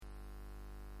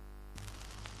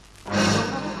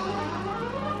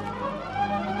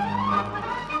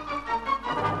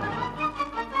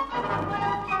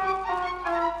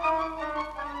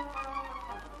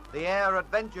rare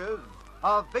adventures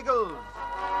of Biggles.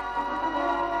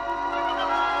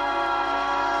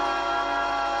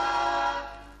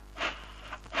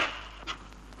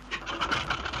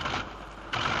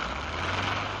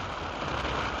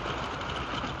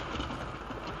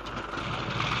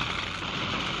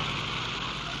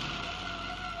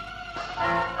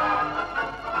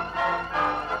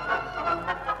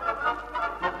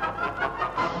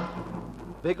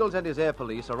 Biggles and his air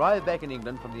police arrive back in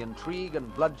England from the intrigue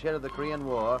and bloodshed of the Korean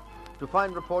War to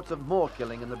find reports of more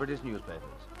killing in the British newspapers.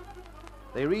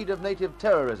 They read of native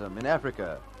terrorism in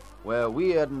Africa, where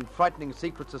weird and frightening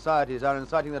secret societies are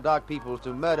inciting the dark peoples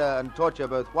to murder and torture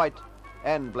both white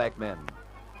and black men.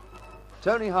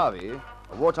 Tony Harvey,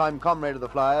 a wartime comrade of the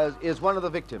Flyers, is one of the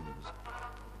victims.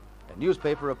 A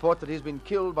newspaper reports that he's been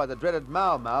killed by the dreaded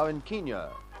Mau Mau in Kenya.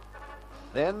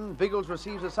 Then Biggles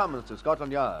receives a summons to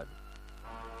Scotland Yard.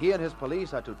 He and his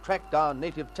police are to track down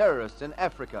native terrorists in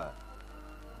Africa.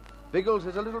 Biggles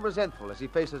is a little resentful as he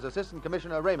faces Assistant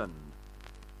Commissioner Raymond.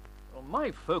 Well,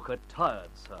 my folk are tired,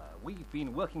 sir. We've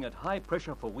been working at high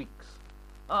pressure for weeks.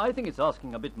 I think it's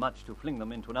asking a bit much to fling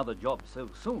them into another job so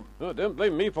soon. Oh, don't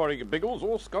blame me for it, Biggles,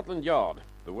 or Scotland Yard.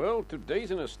 The world today's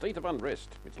in a state of unrest.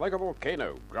 It's like a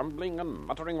volcano, grumbling and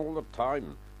muttering all the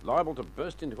time, liable to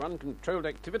burst into uncontrolled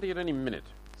activity at any minute.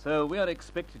 So we are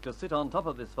expected to sit on top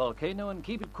of this volcano and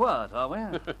keep it quiet, are we?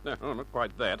 No, not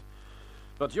quite that.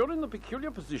 But you're in the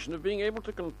peculiar position of being able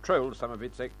to control some of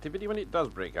its activity when it does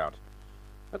break out.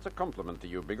 That's a compliment to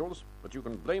you, Biggles, but you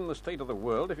can blame the state of the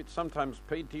world if it's sometimes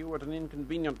paid to you at an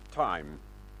inconvenient time.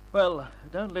 Well,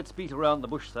 don't let's beat around the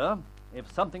bush, sir.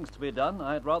 If something's to be done,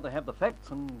 I'd rather have the facts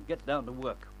and get down to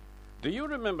work. Do you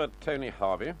remember Tony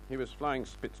Harvey? He was flying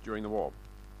Spitz during the war.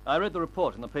 I read the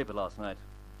report in the paper last night.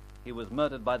 He was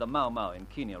murdered by the Mau Mau in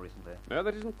Kenya recently. No,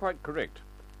 that isn't quite correct.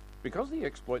 Because the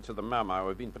exploits of the Mau Mau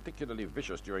have been particularly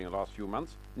vicious during the last few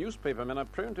months, newspapermen are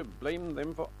prone to blame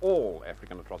them for all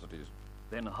African atrocities.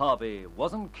 Then Harvey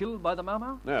wasn't killed by the Mau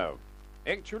Mau? No.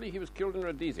 Actually, he was killed in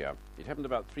Rhodesia. It happened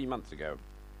about 3 months ago.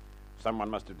 Someone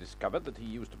must have discovered that he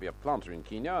used to be a planter in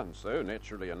Kenya, and so,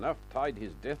 naturally enough, tied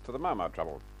his death to the Mau Mau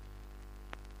trouble.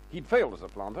 He'd failed as a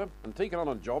planter and taken on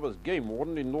a job as game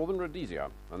warden in northern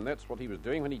Rhodesia, and that's what he was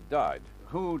doing when he died.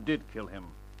 Who did kill him?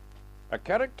 A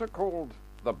character called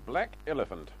the Black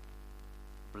Elephant.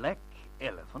 Black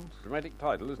Elephant? Dramatic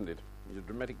title, isn't it? He's a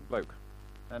dramatic bloke.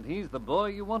 And he's the boy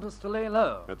you want us to lay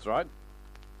low. That's right.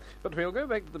 But we'll go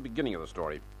back to the beginning of the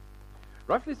story.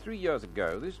 Roughly 3 years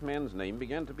ago, this man's name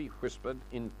began to be whispered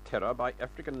in terror by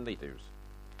African natives.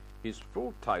 His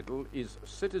full title is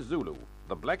Zulu,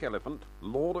 the Black Elephant,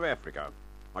 Lord of Africa.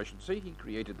 I should say he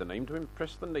created the name to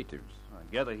impress the natives. I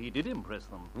gather he did impress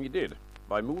them. He did,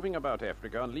 by moving about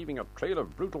Africa and leaving a trail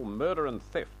of brutal murder and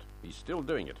theft. He's still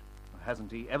doing it.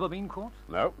 Hasn't he ever been caught?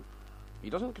 No. He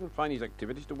doesn't confine his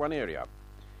activities to one area.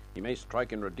 He may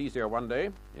strike in Rhodesia one day.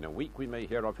 In a week we may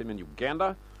hear of him in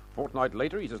Uganda. A fortnight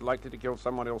later he's as likely to kill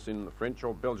someone else in the French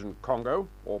or Belgian Congo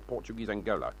or Portuguese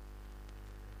Angola.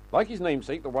 Like his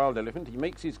namesake, the wild elephant, he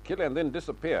makes his kill and then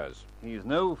disappears. He's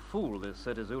no fool, this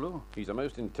Zulu. He's a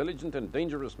most intelligent and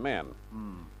dangerous man.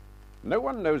 No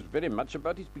one knows very much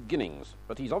about his beginnings,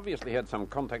 but he's obviously had some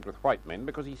contact with white men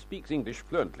because he speaks English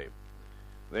fluently.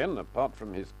 Then, apart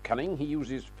from his cunning, he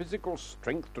uses physical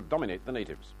strength to dominate the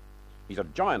natives. He's a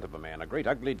giant of a man, a great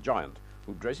ugly giant,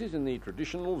 who dresses in the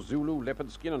traditional Zulu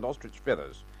leopard skin and ostrich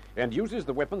feathers, and uses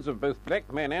the weapons of both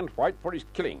black man and white for his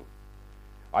killing.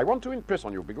 I want to impress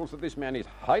on you, Biggles, that this man is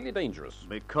highly dangerous.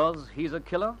 Because he's a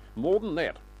killer? More than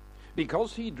that.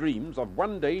 Because he dreams of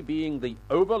one day being the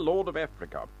overlord of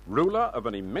Africa, ruler of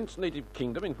an immense native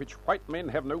kingdom in which white men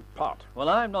have no part. Well,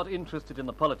 I'm not interested in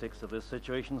the politics of this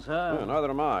situation, sir. No, neither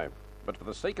am I. But for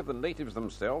the sake of the natives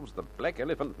themselves, the Black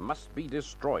Elephant must be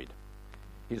destroyed.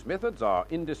 His methods are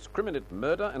indiscriminate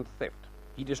murder and theft.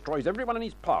 He destroys everyone in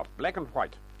his path, black and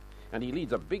white. And he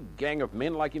leads a big gang of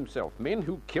men like himself, men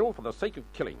who kill for the sake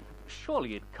of killing.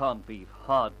 Surely it can't be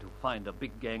hard to find a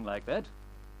big gang like that.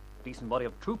 A decent body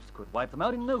of troops could wipe them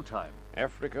out in no time.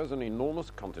 Africa's an enormous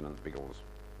continent, Biggles.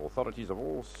 Authorities of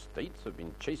all states have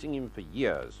been chasing him for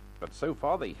years, but so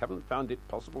far they haven't found it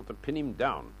possible to pin him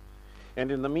down. And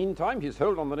in the meantime, his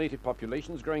hold on the native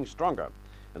population is growing stronger,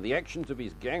 and the actions of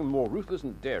his gang more ruthless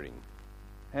and daring.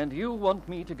 And you want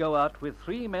me to go out with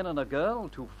 3 men and a girl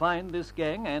to find this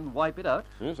gang and wipe it out?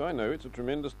 Yes, I know. It's a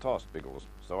tremendous task, Biggles,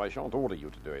 so I shan't order you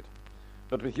to do it.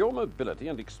 But with your mobility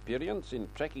and experience in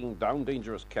tracking down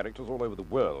dangerous characters all over the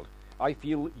world, I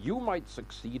feel you might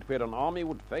succeed where an army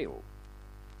would fail.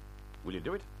 Will you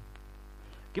do it?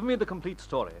 Give me the complete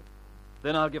story.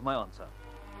 Then I'll give my answer.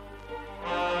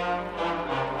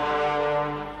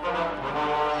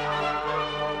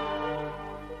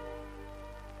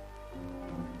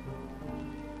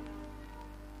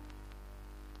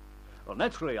 Well,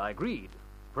 naturally, I agreed,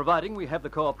 providing we have the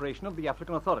cooperation of the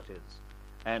African authorities.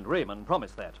 And Raymond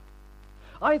promised that.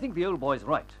 I think the old boy's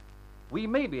right. We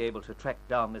may be able to track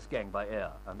down this gang by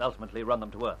air and ultimately run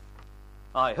them to earth.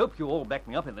 I hope you all back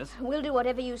me up in this. We'll do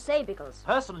whatever you say, Biggles.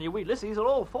 Personally, we Lissies are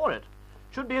all for it.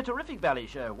 Should be a terrific ballet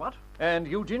show, what? And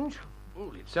you, Ginge?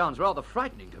 Oh, it sounds rather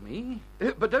frightening to me.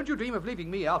 But don't you dream of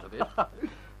leaving me out of it.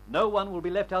 No one will be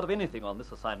left out of anything on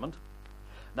this assignment.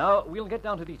 Now, we'll get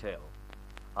down to detail.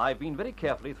 I've been very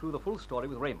carefully through the full story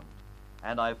with Raymond,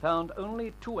 and I've found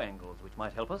only 2 angles which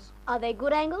might help us. Are they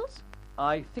good angles?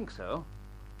 I think so.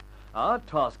 Our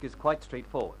task is quite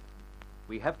straightforward.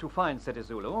 We have to find Sete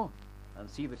Zulu and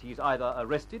see that he's either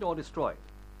arrested or destroyed.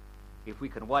 If we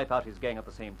can wipe out his gang at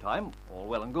the same time, all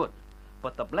well and good.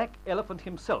 But the Black Elephant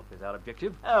himself is our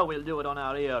objective. Oh, we'll do it on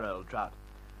our ear, old trout.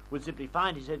 We'll simply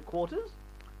find his headquarters,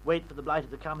 wait for the blighter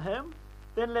to come home,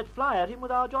 then let fly at him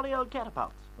with our jolly old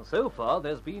catapults. So far,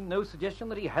 there's been no suggestion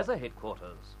that he has a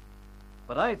headquarters.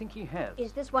 But I think he has.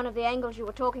 Is this one of the angles you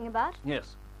were talking about?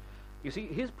 Yes. You see,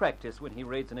 his practice when he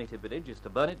raids a native village is to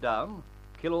burn it down,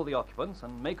 kill all the occupants,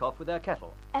 and make off with their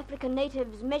cattle. African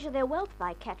natives measure their wealth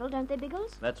by cattle, don't they,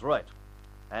 Biggles? That's right.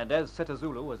 And as Sete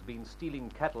Zulu has been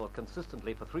stealing cattle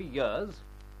consistently for 3 years,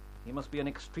 he must be an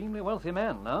extremely wealthy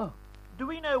man now. Do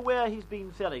we know where he's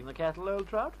been selling the cattle, old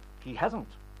trout? He hasn't.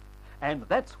 And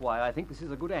that's why I think this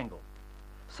is a good angle.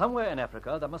 Somewhere in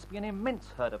Africa, there must be an immense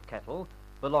herd of cattle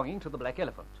belonging to the Black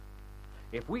Elephant.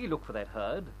 If we look for that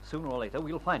herd, sooner or later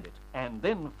we'll find it, and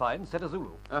then find Sete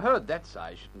Zulu. A herd that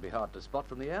size shouldn't be hard to spot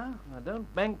from the air. Now,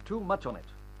 don't bank too much on it.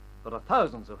 There are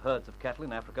thousands of herds of cattle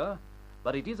in Africa,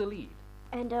 but it is a lead.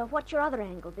 And what's your other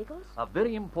angle, Biggles? A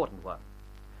very important one.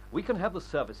 We can have the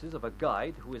services of a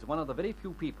guide who is one of the very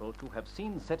few people to have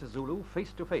seen Sete Zulu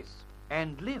face to face.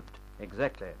 And lived.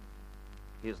 Exactly.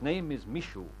 His name is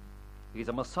Mishu. He's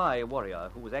a Maasai warrior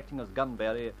who was acting as gun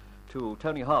bearer to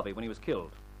Tony Harvey when he was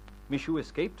killed. Mishu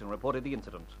escaped and reported the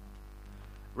incident.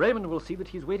 Raymond will see that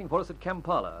he's waiting for us at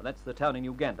Kampala. That's the town in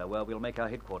Uganda where we'll make our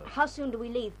headquarters. How soon do we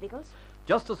leave, Biggles?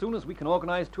 Just as soon as we can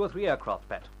organize 2 or 3 aircraft,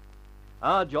 Pat.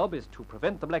 Our job is to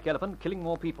prevent the Black Elephant killing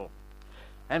more people.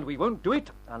 And we won't do it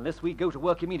unless we go to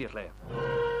work immediately.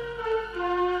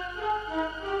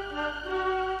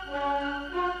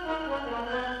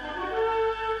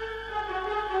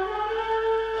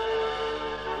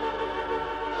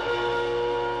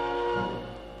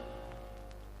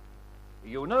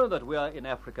 You know that we are in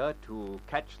Africa to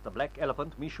catch the Black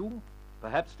Elephant, Mishu?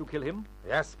 Perhaps to kill him?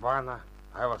 Yes, Bwana.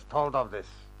 I was told of this.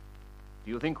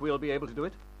 Do you think we'll be able to do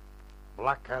it?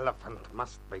 Black Elephant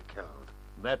must be killed.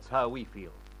 That's how we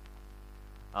feel.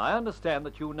 I understand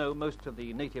that you know most of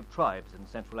the native tribes in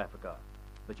Central Africa,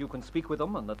 that you can speak with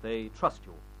them and that they trust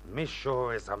you.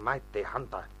 Mishu is a mighty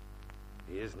hunter.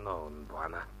 He is known,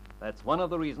 Bwana. That's one of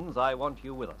the reasons I want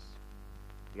you with us.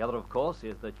 The other, of course,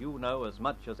 is that you know as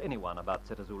much as anyone about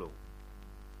Sete Zulu.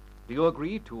 Do you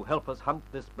agree to help us hunt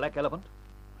this Black Elephant?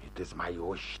 It is my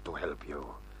wish to help you.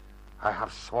 I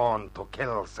have sworn to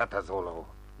kill Sete Zulu.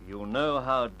 You know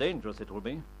how dangerous it will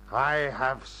be. I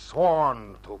have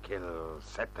sworn to kill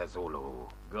Sete Zulu.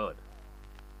 Good.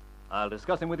 I'll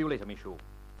discuss him with you later, Mishu.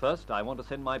 First, I want to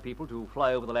send my people to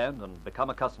fly over the land and become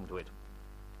accustomed to it.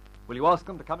 Will you ask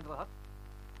them to come into the hut?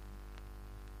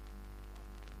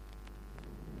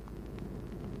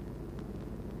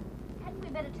 Hadn't we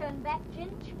better turn back,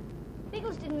 Ginge?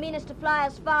 Biggles didn't mean us to fly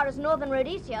as far as northern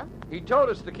Rhodesia. He told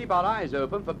us to keep our eyes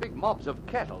open for big mobs of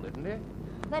cattle, didn't he?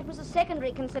 That was a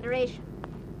secondary consideration.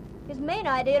 His main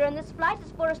idea in this flight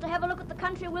is for us to have a look at the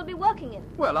country we'll be working in.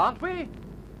 Well, aren't we?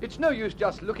 It's no use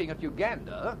just looking at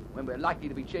Uganda when we're likely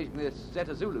to be chasing this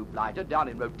Sete Zulu blighter down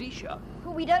in Rhodesia.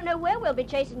 We don't know where we'll be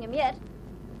chasing him yet.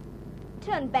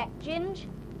 Turn back, Ginge.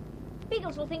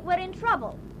 Biggles will think we're in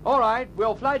trouble. All right,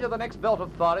 we'll fly to the next belt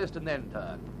of forest and then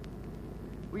turn.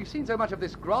 We've seen so much of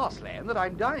this grassland that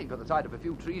I'm dying for the sight of a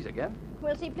few trees again.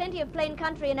 We'll see plenty of plain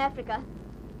country in Africa.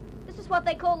 This is what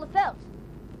they call the veldt.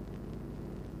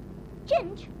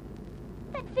 Ginge,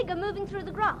 that figure moving through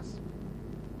the grass.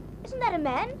 Isn't that a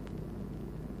man?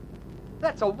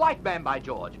 That's a white man, by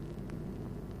George.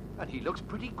 And he looks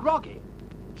pretty groggy.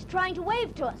 He's trying to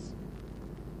wave to us.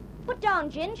 Put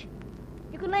down, Ginge.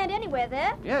 You can land anywhere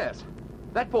there. Yes,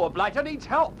 that poor blighter needs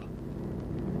help.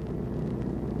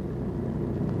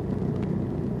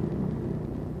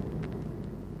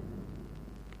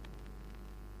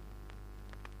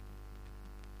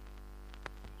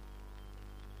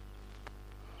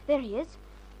 There he is.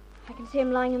 I can see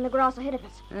him lying in the grass ahead of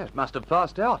us. Yes, must have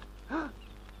passed out.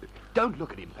 Don't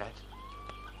look at him, Pat.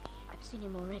 I've seen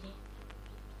him already.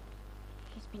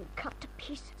 He's been cut to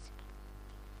pieces.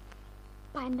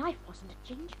 By a knife, wasn't it,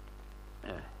 Ginge?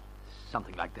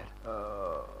 Something like that.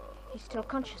 He's still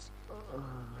conscious.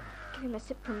 Give him a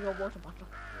sip from your water bottle.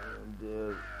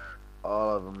 Dead.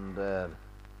 All of them dead.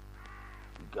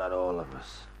 He got all of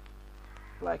us.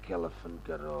 Black elephant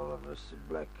got all of us. The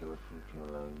black elephant got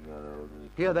all of us.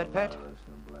 Hear that, Pat?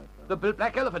 The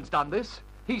black elephant's done this.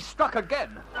 He's struck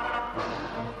again.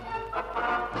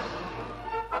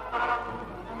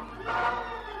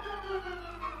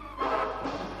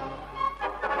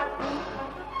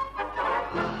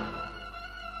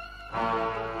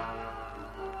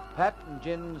 Pat and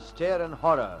Gin stare in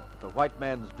horror at the white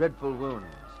man's dreadful wounds.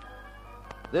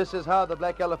 This is how the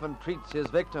black elephant treats his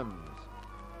victims.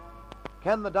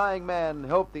 Can the dying man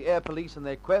help the air police in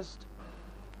their quest?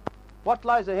 What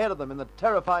lies ahead of them in the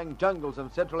terrifying jungles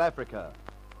of Central Africa?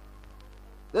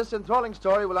 This enthralling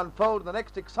story will unfold in the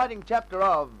next exciting chapter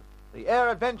of The Air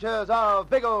Adventures of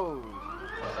Biggles.